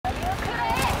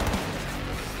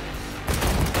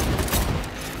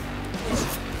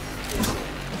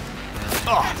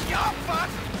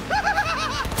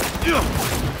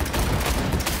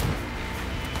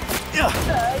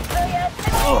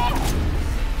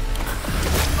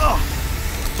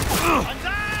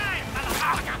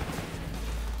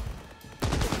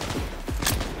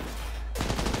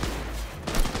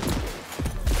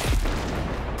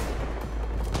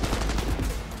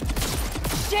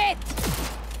Shit!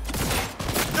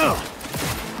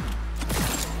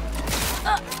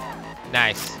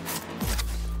 Nice.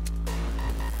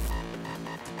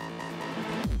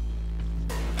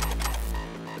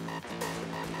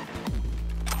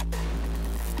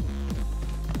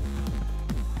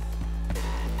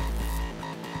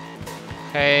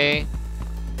 Okay.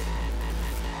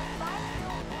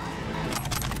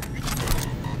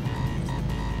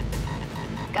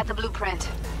 Got the blueprint.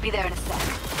 Be there in a sec.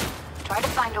 Try to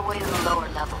find a way to the lower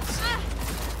levels.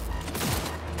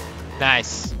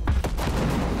 Nice.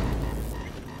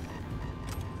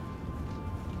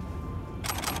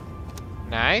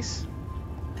 Nice.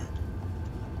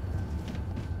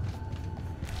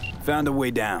 Found a way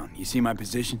down. You see my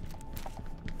position?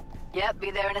 Yep,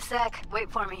 be there in a sec. Wait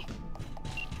for me.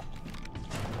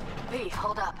 V,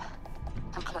 hold up.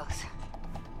 I'm close.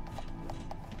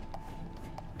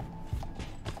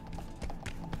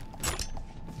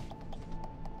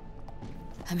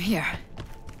 I'm here.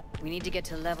 We need to get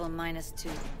to level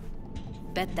 -2.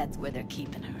 Bet that's where they're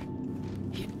keeping her.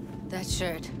 Here, that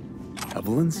shirt.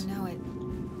 Evelyn's? I know it.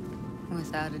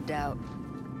 Without a doubt.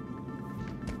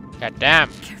 God damn.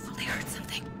 Careful, they heard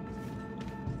something.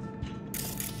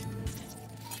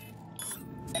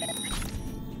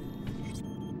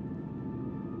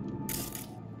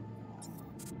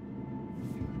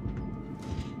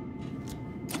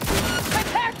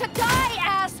 Prepare to die,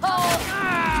 asshole!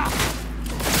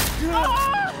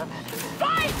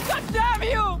 Fight, goddamn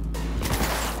you!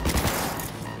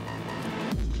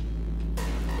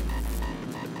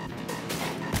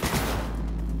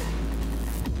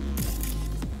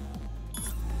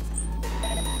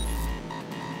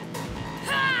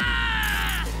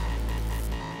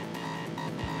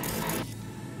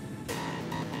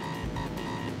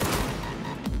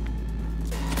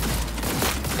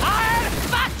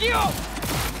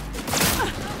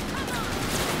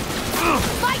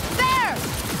 Fight there!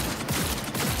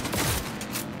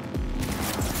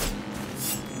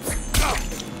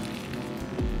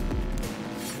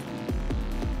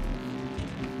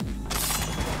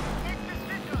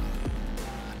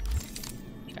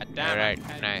 God damn. All right,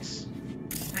 nice.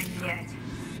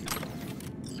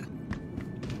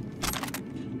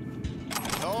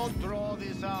 Don't throw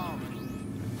this out.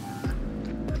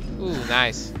 Ooh,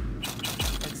 nice.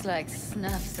 Looks like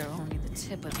snuffs are only the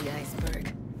tip of the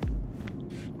iceberg.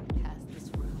 Past this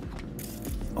room.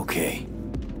 Okay.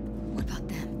 What about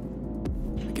them?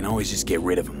 I can always just get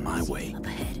rid of them my way. Up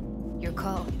ahead. Your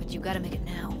call, but you gotta make it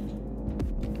now.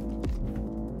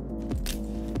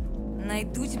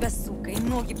 Найду тебя, сука, и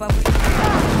ноги побыть.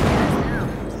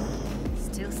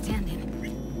 Still standing.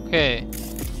 Okay.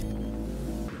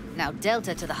 Now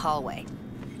Delta to the hallway.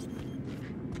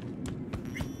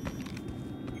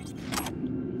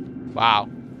 Wow.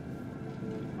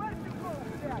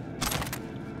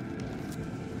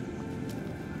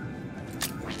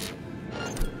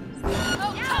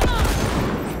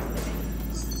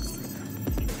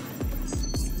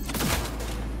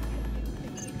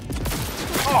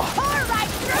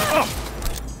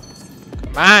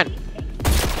 Come on.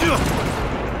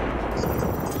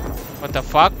 What the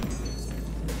fuck?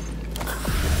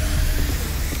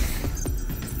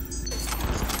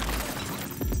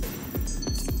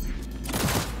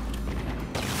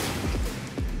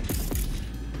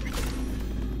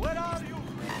 Where are you?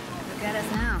 Look at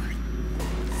us now.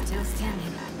 Still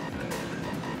standing.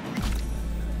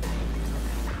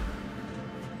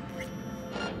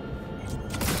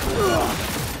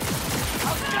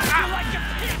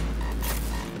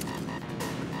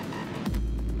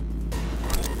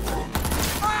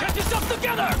 Get yourself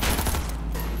together!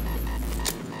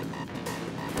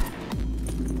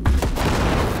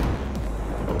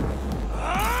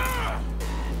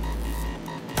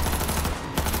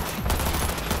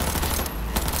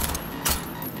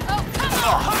 Oh, come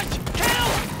on! Punch! Kill!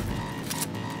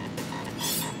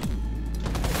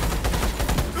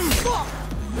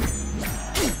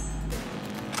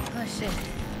 Oh shit.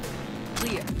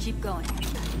 Clear. Keep going.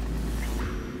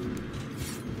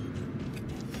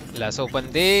 Let's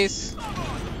open this.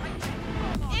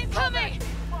 Incoming!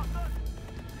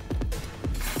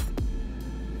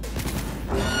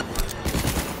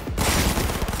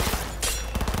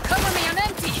 Cover me, I'm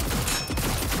empty!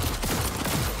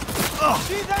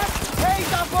 See that?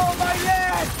 Hate up on my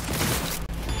leg!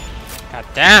 God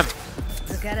damn.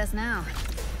 Look at us now.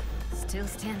 Still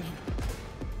standing.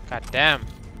 God damn.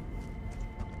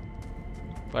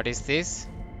 What is this?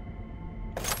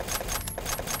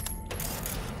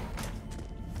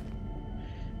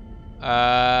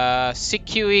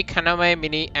 CQE Kaname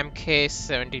Mini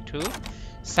MK72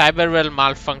 Cyberwell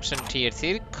Malfunction Tier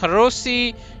 3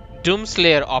 Corrosi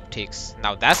Doomslayer Optics.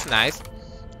 Now that's nice.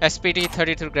 SPT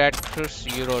 32 grad cruise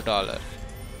euro dollar.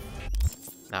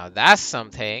 Now that's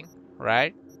something,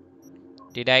 right?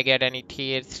 Did I get any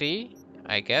tier 3?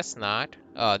 I guess not.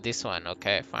 Oh, this one.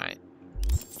 Okay, fine.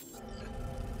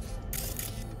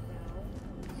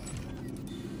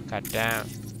 God damn.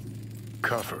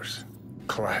 Covers.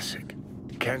 Classic.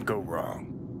 Can't go wrong.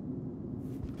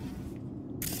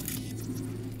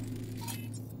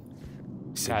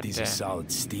 Except these are Goddamn.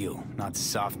 solid steel, not the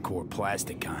soft core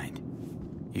plastic kind.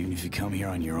 Even if you come here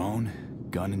on your own,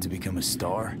 gunning to become a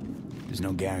star, there's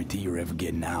no guarantee you're ever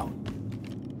getting out.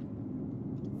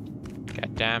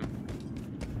 God damn.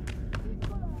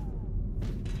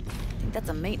 I think that's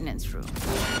a maintenance room.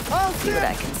 I'll see what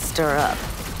I can stir up.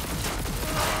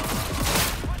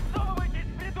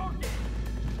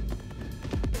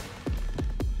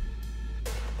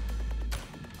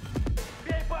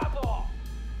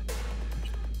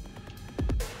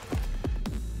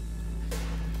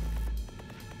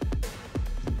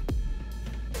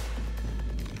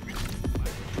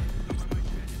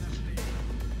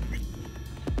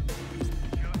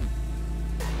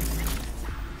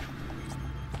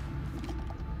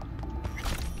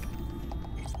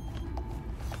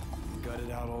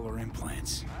 Gutted out all their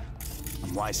implants.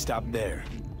 And why stop there?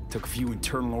 Took a few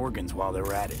internal organs while they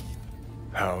were at it.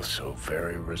 How so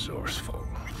very resourceful.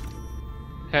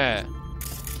 Huh.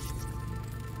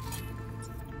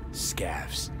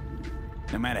 Scavs.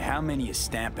 No matter how many you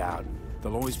stamp out,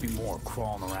 there'll always be more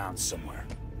crawling around somewhere.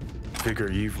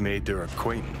 Figure you've made their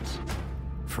acquaintance.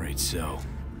 Afraid so.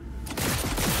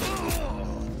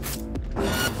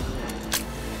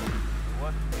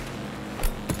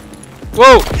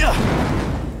 Whoa!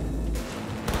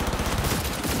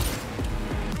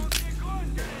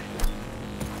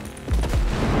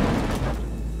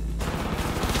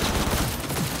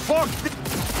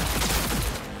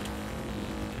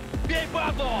 Бей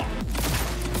бабло!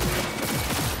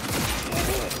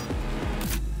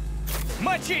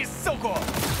 Мочи, суку!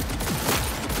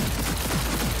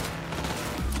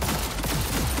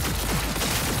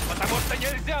 Потому что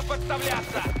нельзя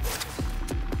подставляться!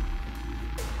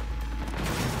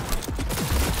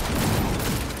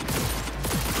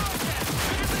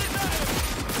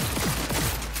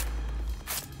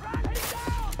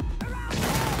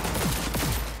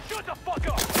 Shoot the fuck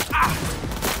up!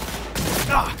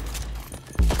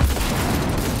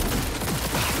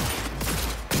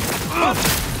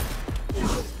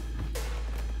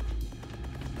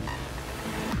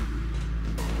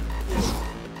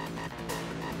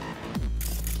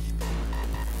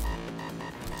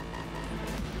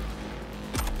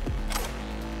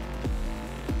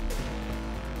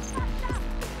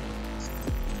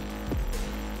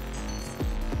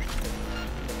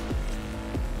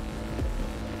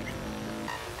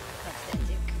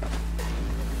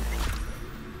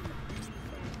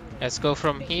 Let's go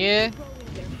from here.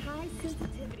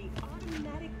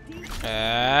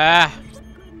 Ah.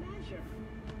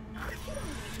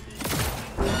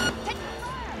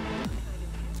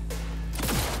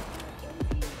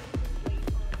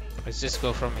 Let's just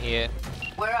go from here.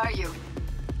 Where are you?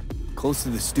 Close to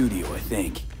the studio, I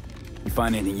think. You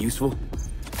find anything useful?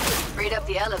 Read up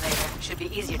the elevator. Should be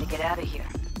easier to get out of here.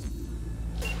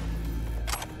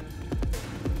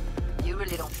 You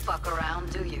really don't fuck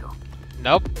around, do you?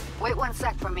 Nope. Wait one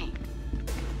sec for me.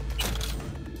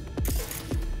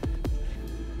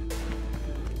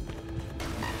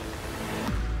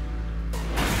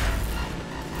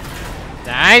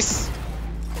 Nice.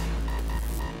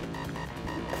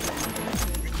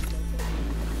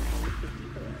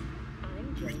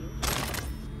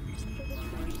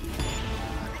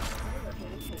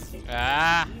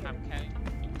 Ah, I'm kidding.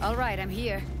 All right, I'm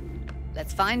here.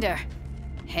 Let's find her.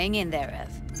 Hang in there, Ev.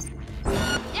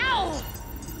 Yo!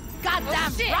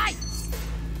 Goddamn right!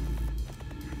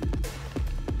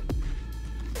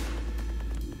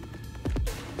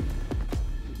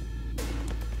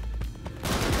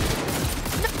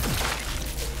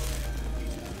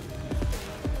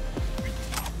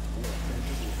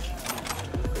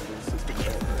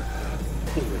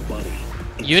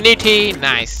 Unity,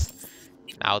 nice.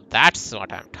 Now that's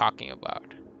what I'm talking about.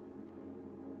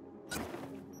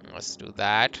 Let's do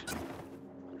that.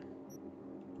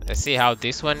 Let's see how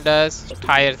this one does.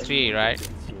 Tier 3, right?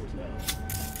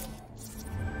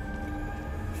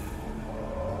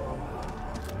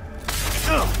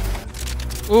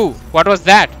 Ooh, what was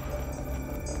that?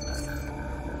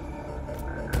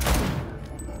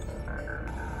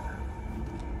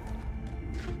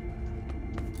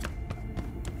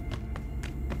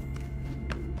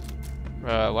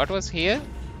 What was here?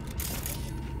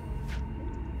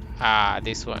 Ah,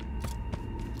 this one.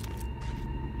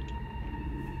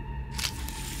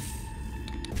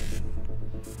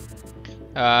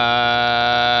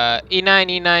 E9,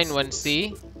 E9,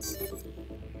 1C.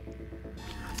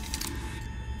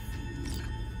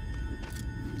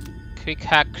 Quick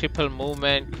hack, cripple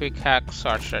movement, quick hack,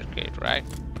 short circuit, right?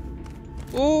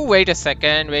 Ooh, wait a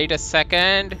second, wait a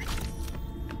second.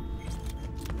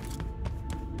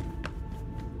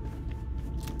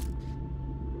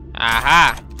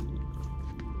 Aha!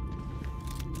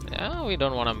 No, we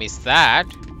don't want to miss that.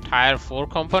 Tire 4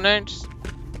 components.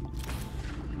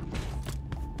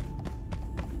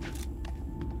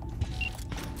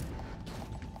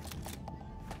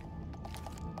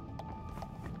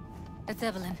 That's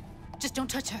Evelyn. Just don't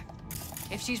touch her.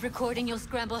 If she's recording, you'll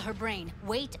scramble her brain.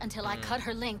 Wait until I cut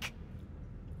her link.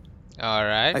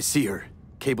 Alright. I see her.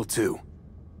 Cable 2.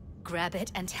 Grab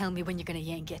it and tell me when you're gonna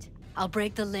yank it. I'll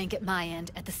break the link at my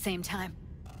end at the same time.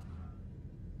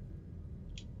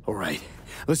 Alright,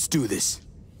 let's do this.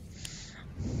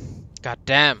 God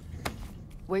damn.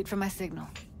 Wait for my signal.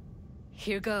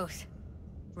 Here goes.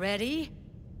 Ready?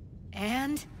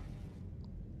 And...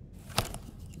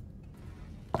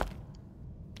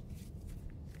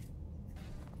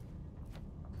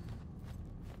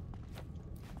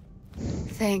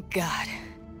 Thank God.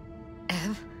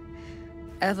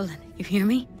 Evelyn, you hear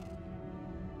me?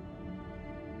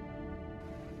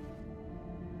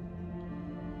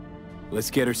 Let's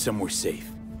get her somewhere safe.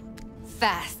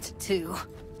 Fast, too.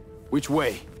 Which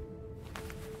way?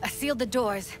 I sealed the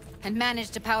doors and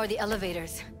managed to power the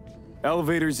elevators.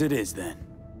 Elevators it is, then.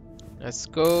 Let's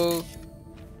go.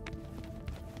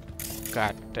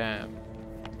 God damn.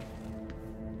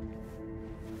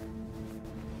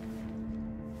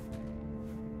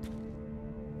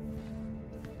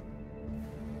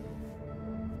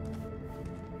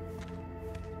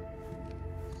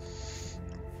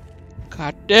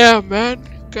 God damn,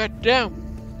 man. God damn.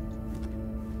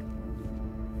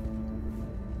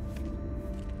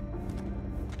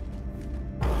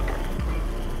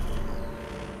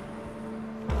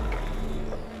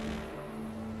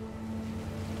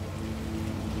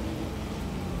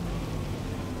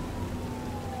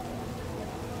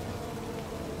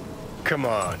 Come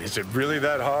on, is it really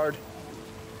that hard?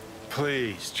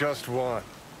 Please, just one.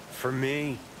 For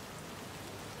me?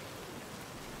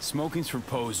 Smoking's for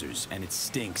posers, and it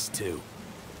stinks, too.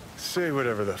 Say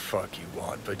whatever the fuck you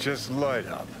want, but just light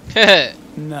up.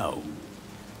 No.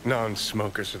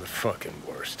 Non-smokers are the fucking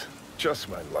worst. Just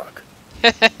my luck.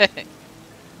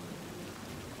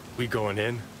 We going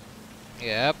in?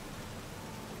 Yep.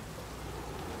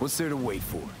 What's there to wait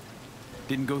for?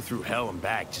 Didn't go through hell and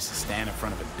back just to stand in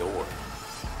front of a door.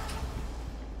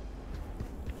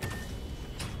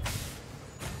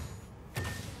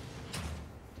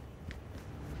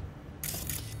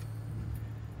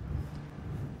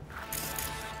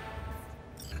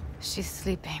 She's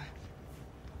sleeping.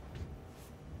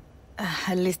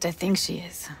 At least I think she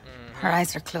is. Her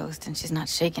eyes are closed and she's not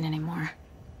shaking anymore.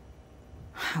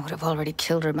 I would have already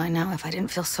killed her by now if I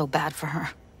didn't feel so bad for her.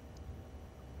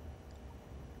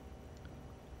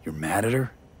 You're mad at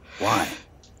her? Why?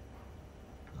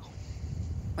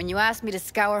 When you asked me to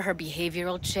scour her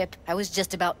behavioral chip, I was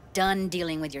just about done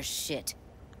dealing with your shit.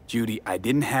 Judy, I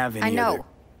didn't have any I know. other...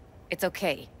 It's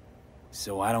okay.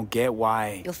 So I don't get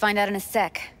why... You'll find out in a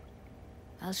sec.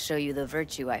 I'll show you the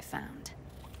virtue I found.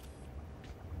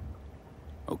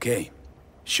 Okay,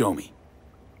 show me.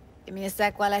 Give me a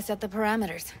sec while I set the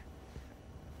parameters.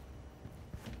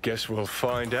 Guess we'll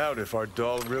find out if our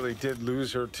doll really did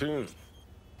lose her tune.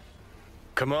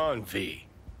 Come on, V.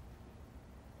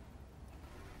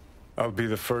 I'll be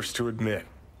the first to admit,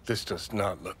 this does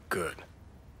not look good.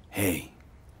 Hey,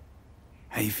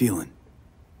 how you feeling?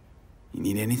 You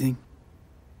need anything?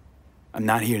 I'm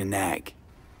not here to nag.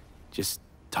 Just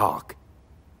talk.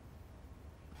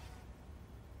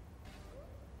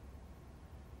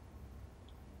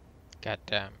 God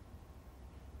damn.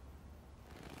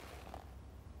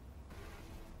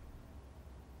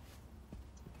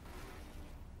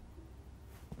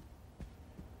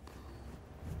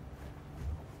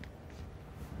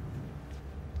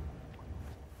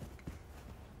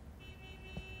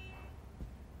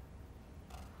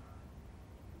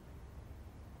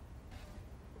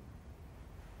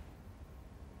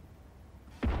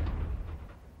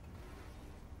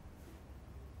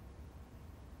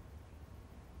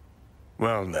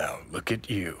 Well now, look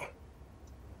at you.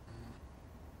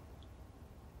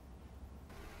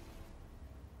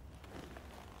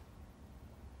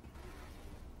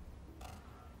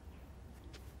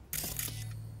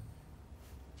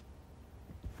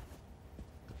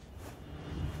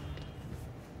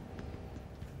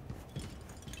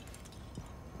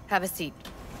 Have a seat.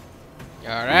 All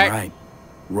right. All right.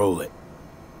 Roll it.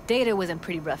 Data was in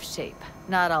pretty rough shape.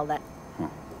 Not all that.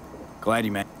 Glad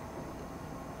you met.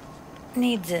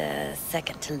 Needs a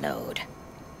second to load.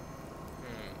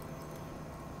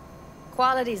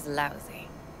 Quality's lousy,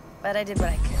 but I did what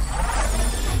I could.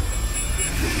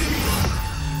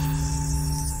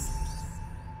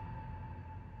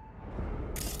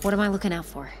 What am I looking out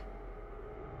for?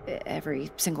 Every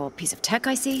single piece of tech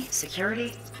I see?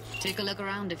 Security? Take a look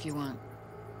around if you want.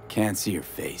 Can't see your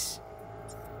face.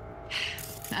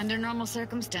 Under normal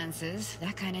circumstances,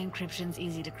 that kind of encryption's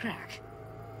easy to crack.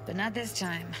 But not this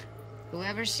time.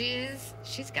 Whoever she is,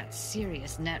 she's got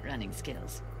serious net running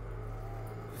skills.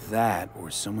 That,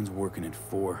 or someone's working it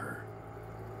for her.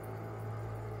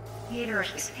 I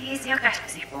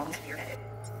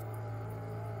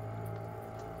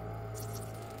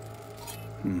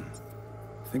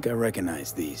think I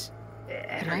recognize these.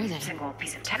 What are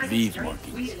they? These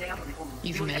markings.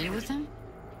 You familiar with them?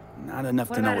 Not enough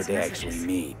to know what they actually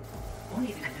mean.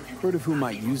 Heard of who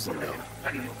might use them, though.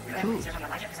 Who?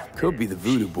 Could be the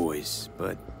Voodoo Boys,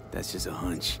 but that's just a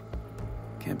hunch.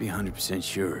 Can't be 100%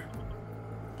 sure.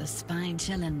 The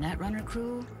spine-chilling Netrunner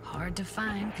crew? Hard to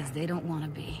find, because they don't want to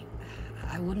be.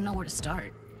 I wouldn't know where to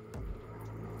start.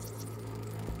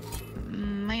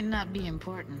 Might not be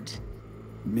important.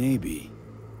 Maybe.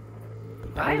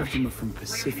 But all of them are from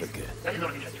Pacifica.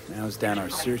 Now's down our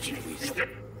search at least.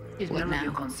 What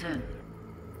now?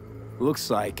 Looks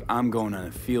like I'm going on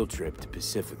a field trip to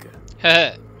Pacifica.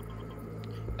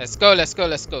 Let's go, let's go,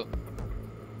 let's go.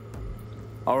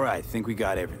 Alright, think we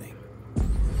got everything.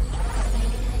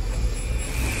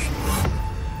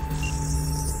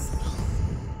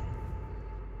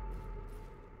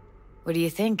 What do you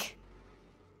think?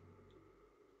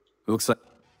 Looks like...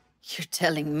 You're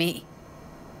telling me.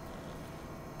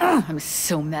 I'm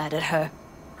so mad at her.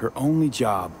 Her only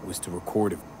job was to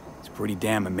record it. It's pretty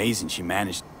damn amazing she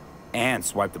managed and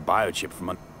swipe the biochip from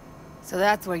under. So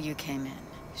that's where you came in.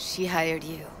 She hired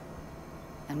you.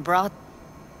 And brought...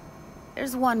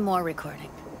 There's one more recording.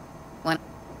 One...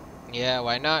 Yeah,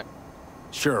 why not?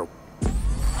 Sure.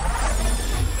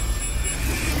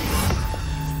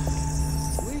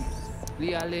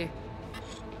 Oui, allez.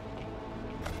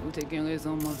 Vous taking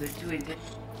raison, mauvais.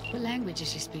 What language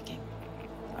is she speaking?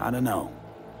 I don't know.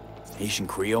 Haitian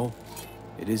Creole?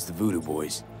 It is the Voodoo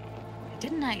Boys.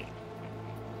 Didn't I...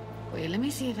 Wait, let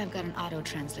me see if I've got an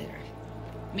auto-translator.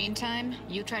 Meantime,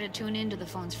 you try to tune into the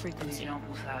phone's frequency.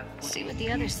 See what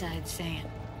the other side's saying.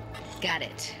 Got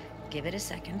it. Give it a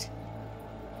second.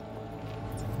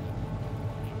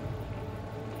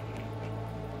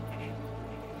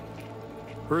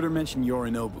 Heard her mention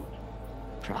Yorinobu.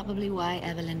 Probably why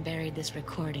Evelyn buried this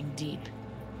recording deep.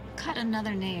 Caught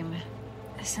another name.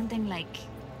 Something like...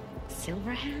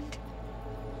 Silverhand?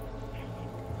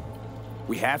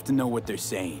 We have to know what they're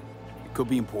saying. It could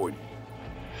be important.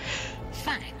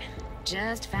 Fine.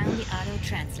 Just found the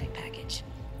auto-translate package.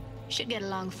 Should get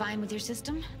along fine with your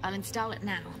system. I'll install it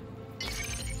now.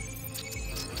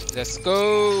 Let's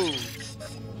go.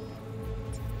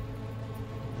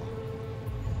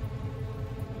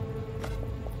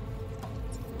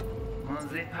 On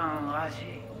n'est pas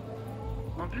enragé.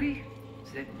 En plus,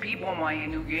 c'est le plus bon moyen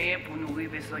nous gagner pour nous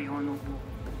arriver sur nos bouts.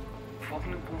 Faut que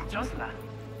nous prenions là.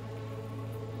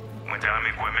 Moi, t'as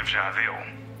aimé quoi même j'avais,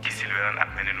 qui Silver a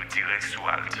mené nous tirer sous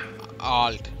Alt.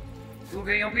 Alt. Vous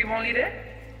gagnez plus bon l'idée?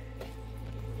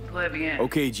 Très bien.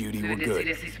 Okay, Judy, we're good.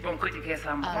 All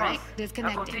right,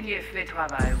 disconnecting. Continuez à faire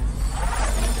travail.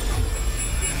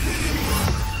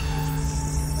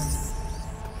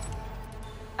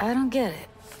 I don't get it.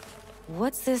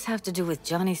 What's this have to do with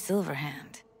Johnny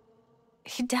Silverhand?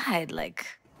 He died, like,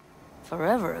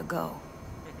 forever ago.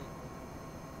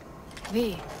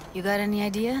 V, you got any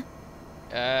idea?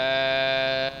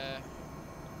 Yeah,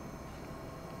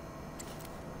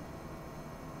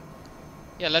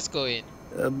 let's go in.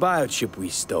 The biochip we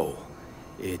stole.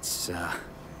 It's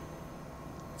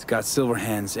got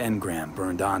Silverhand's engram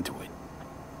burned onto it.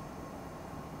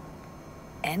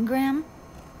 Engram?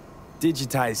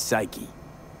 Digitized psyche.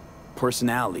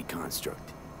 Personality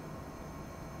construct.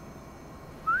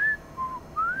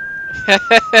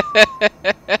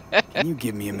 Can you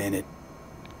give me a minute?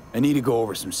 I need to go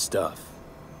over some stuff.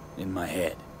 In my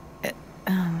head.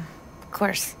 Of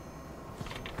course.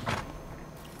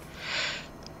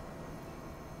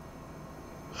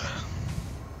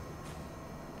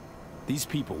 These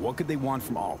people, what could they want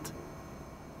from Alt?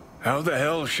 How the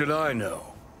hell should I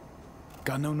know?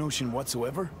 Got no notion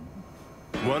whatsoever?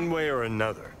 One way or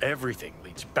another, everything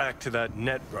leads back to that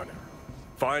Netrunner.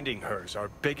 Finding her's our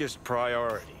biggest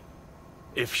priority.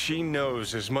 If she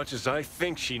knows as much as I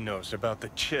think she knows about the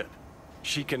chip,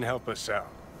 she can help us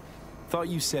out. Thought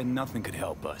you said nothing could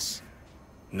help us.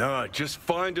 Nah, just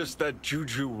find us that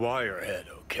Juju wirehead,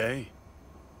 okay?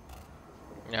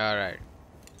 Alright.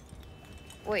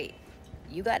 Wait,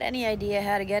 you got any idea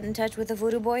how to get in touch with the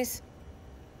Voodoo Boys?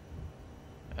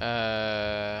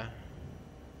 I'll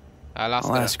I'll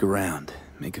ask around,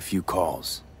 make a few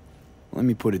calls. Let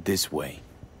me put it this way.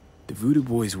 The Voodoo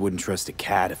Boys wouldn't trust a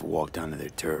cat if it walked onto their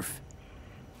turf.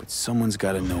 But someone's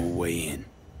gotta know a way in.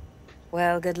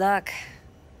 Well, good luck.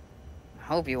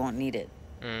 Hope you won't need it.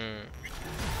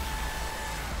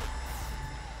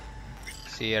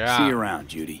 See you around. See you around,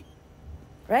 Judy.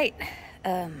 Right.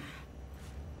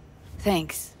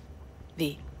 Thanks,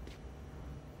 V.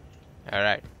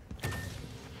 Alright.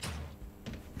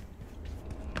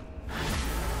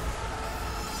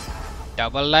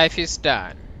 Double life is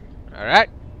done. Alright.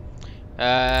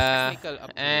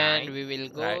 And we will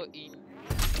go in.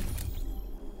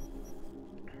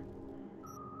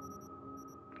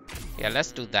 Yeah,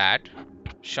 let's do that.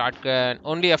 Shotgun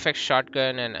only affects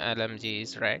shotgun and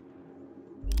LMGs, right?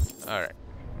 Alright,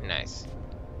 nice.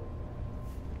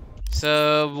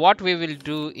 So what we will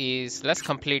do is let's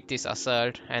complete this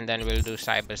assault and then we'll do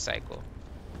Cyber Psycho.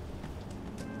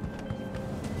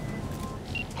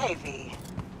 Hey V,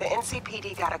 the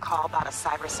NCPD got a call about a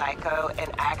Cyber Psycho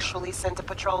and actually sent a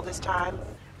patrol this time,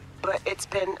 but it's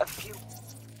been a few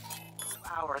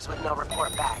hours with no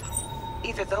report back.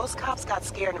 Either those cops got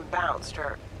scared and bounced,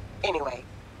 or... Anyway,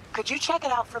 could you check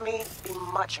it out for me? Be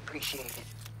much appreciated.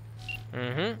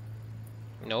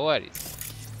 No worries.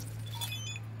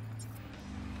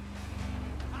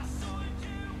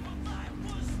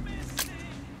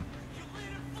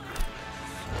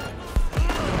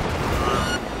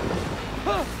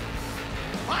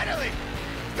 Finally!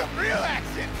 The real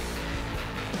action!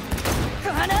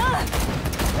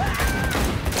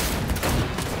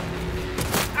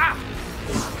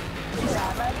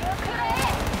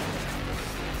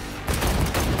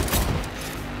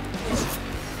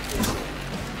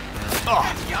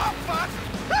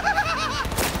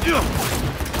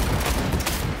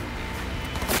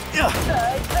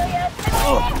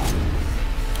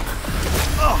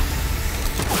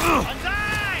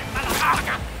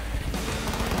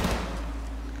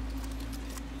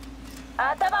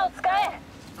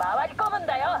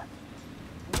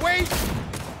 Wait!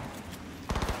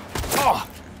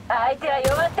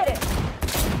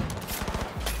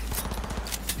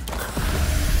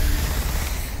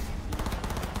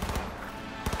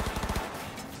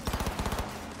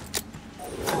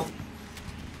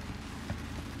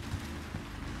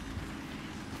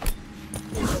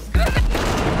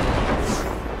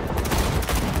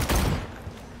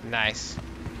 Nice.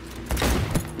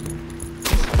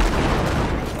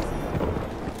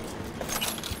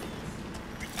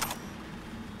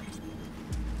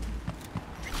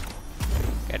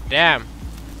 God damn.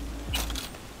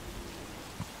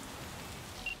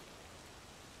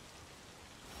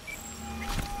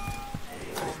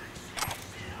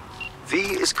 V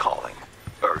is calling.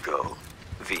 Ergo,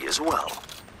 V as well.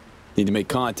 Need to make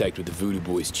contact with the Voodoo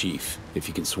Boys chief, if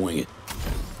you can swing it.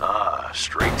 Ah,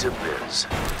 straight to biz.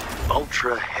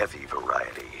 Ultra heavy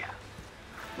variety.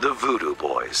 The Voodoo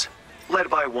Boys, led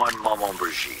by one Maman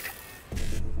Brigitte.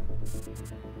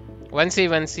 1C,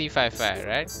 1C, 5-5,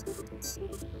 right?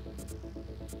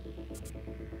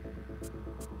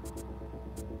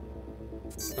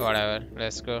 Whatever,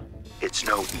 let's go. It's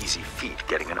no easy feat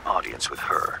getting an audience with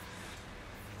her.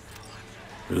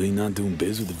 Really not doing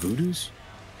biz with the Voodoos?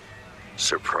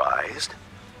 Surprised?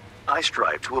 I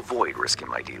strive to avoid risking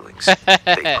my dealings.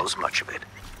 They knows much of it.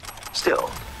 Still,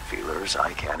 feelers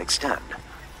I can extend.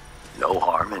 No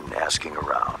harm in asking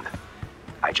around.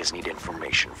 I just need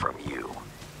information from you.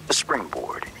 A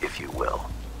springboard, if you will.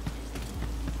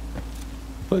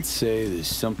 Let's say there's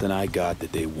something I got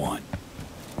that they want.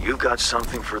 You've got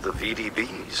something for the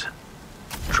VDBs.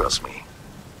 Trust me,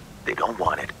 they don't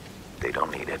want it. They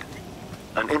don't need it.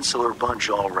 An insular bunch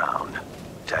all round.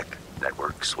 Tech,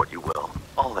 networks, what you will,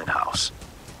 all in-house.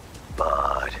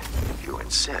 But if you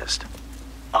insist,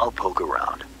 I'll poke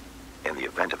around. In the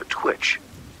event of a twitch,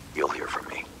 you'll hear from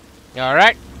me.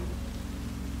 Alright.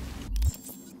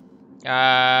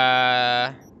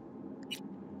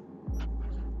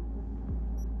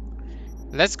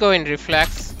 Let's go in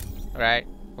reflex. Right,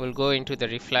 we'll go into the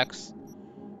reflex.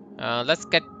 Let's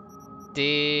get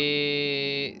this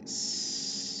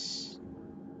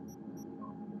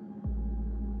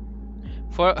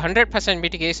for 100%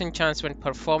 mitigation chance when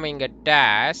performing a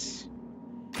dash.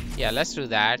 Yeah, let's do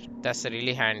that. That's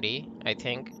really handy, I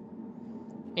think.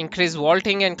 Increase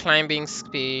vaulting and climbing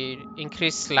speed.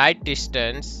 Increase slide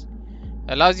distance.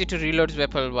 Allows you to reload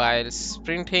weapon while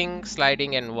sprinting,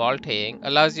 sliding, and vaulting.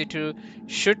 Allows you to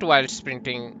shoot while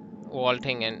sprinting,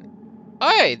 vaulting, and...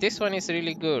 Oh, this one is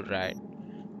really good, right?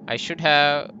 I should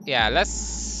have... Yeah,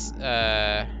 let's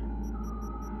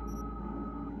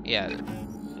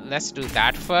do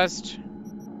that first.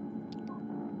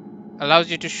 Allows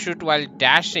you to shoot while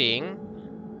dashing.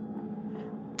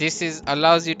 This is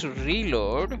allows you to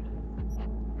reload.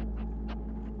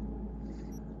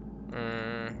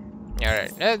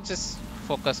 Alright, let's just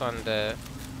focus on the...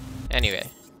 Anyway.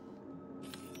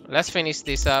 Let's finish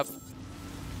this up.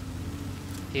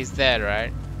 He's there,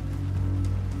 right?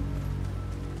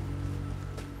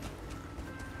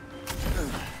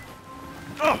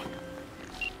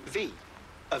 V,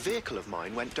 a vehicle of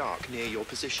mine went dark near your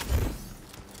position.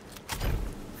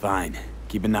 Fine.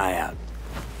 Keep an eye out.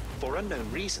 For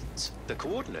unknown reasons, the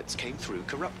coordinates came through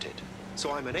corrupted,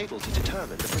 so I'm unable to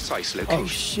determine the precise location. Oh,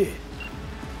 shit.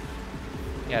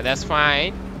 Yeah, that's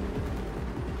fine.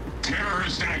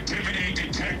 Terrorist activity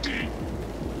detected.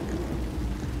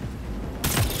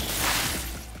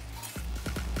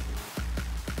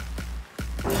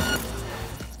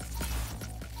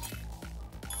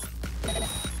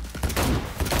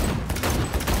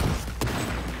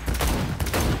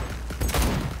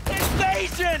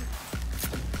 Invasion!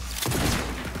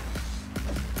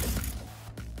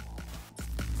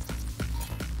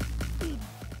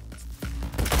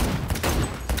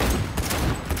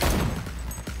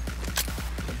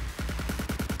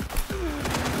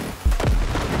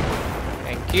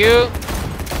 Thank you.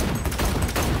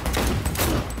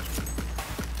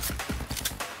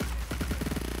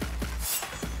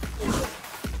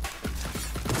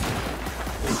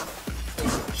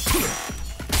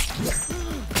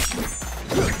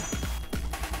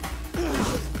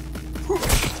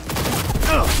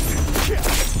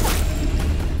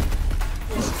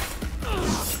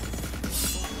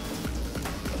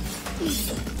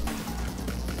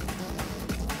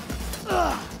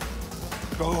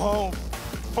 Go home,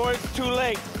 before it's too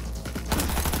late.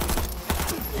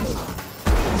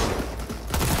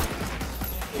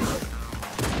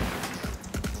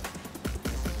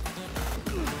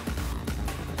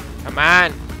 Come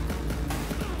on.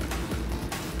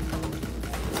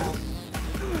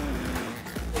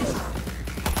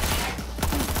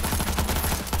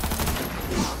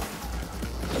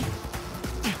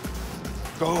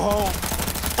 Go home,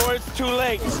 before it's too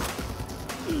late.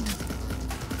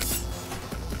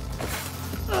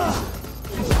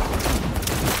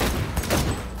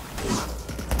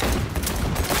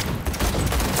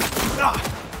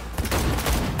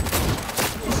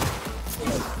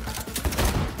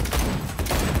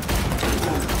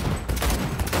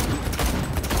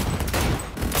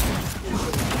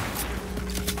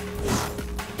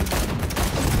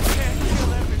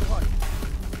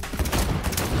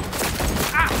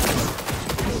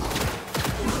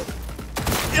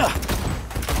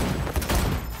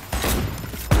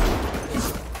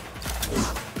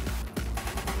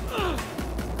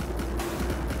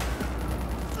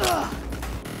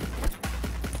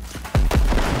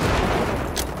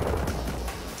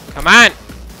 Come on.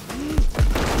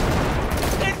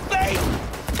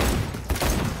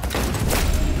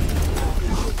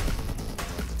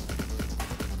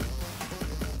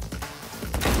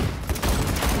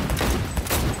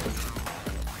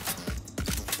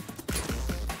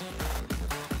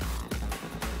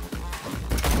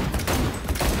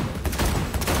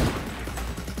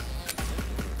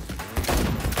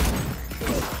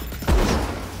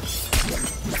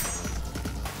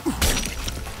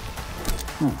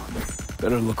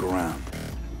 Better look around.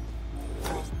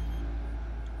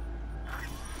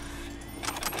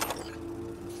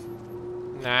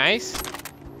 Nice.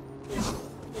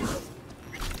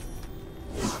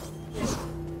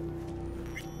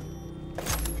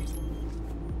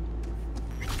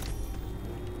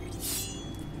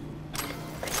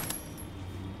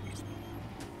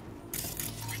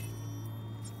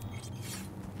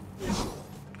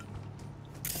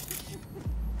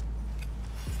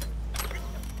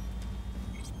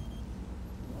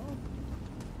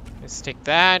 Let's take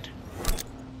that.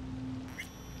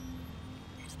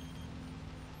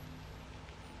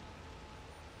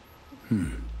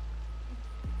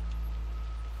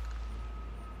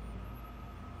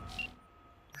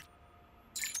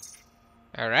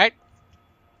 All right.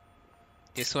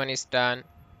 This one is done.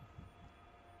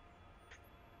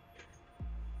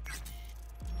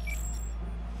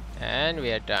 And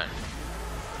we are done.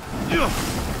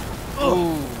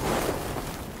 Ooh.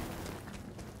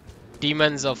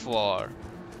 Demons of War.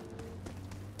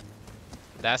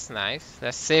 That's nice.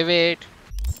 Let's save it.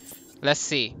 Let's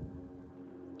see.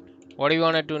 What do you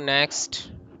want to do next?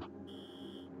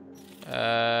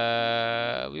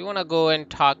 We want to go and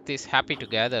talk this happy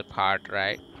together part,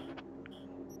 right?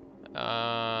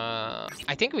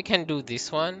 I think we can do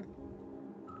this one.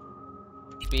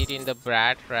 Beat in the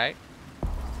Brat, right?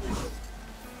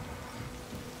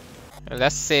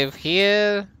 Let's save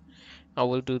here. I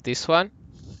will do this one.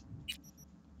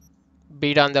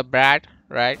 Beat on the Brat,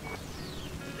 right?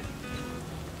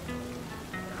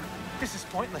 This is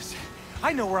pointless.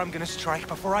 I know where I'm gonna strike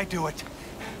before I do it.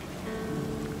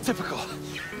 Typical.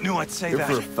 Knew I'd say that.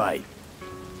 Here for a fight.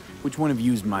 Which one of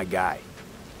you's my guy?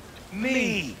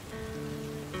 Me!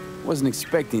 Wasn't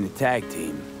expecting a tag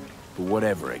team, but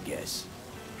whatever, I guess.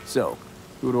 So,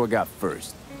 who do I got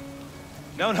first?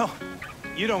 No.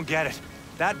 You don't get it.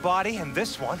 That body and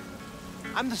this one,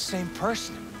 I'm the same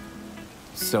person.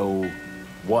 So,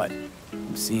 what?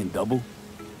 I'm seeing double?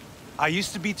 I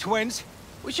used to be twins,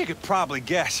 which you could probably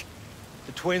guess.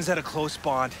 The twins had a close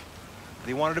bond.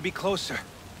 They wanted to be closer,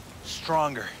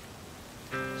 stronger.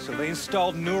 So they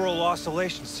installed neural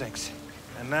oscillation sinks.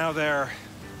 And now they're,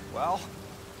 well,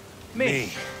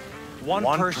 me. One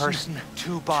person,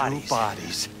 two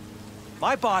bodies.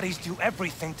 My bodies do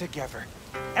everything together.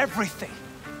 Everything.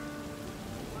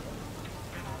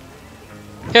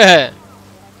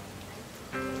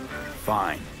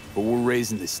 Fine, but we're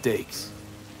raising the stakes.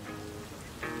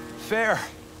 Fair.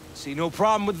 See no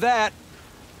problem with that.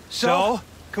 So,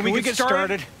 can we get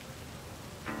started?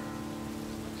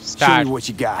 Show me what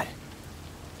you got.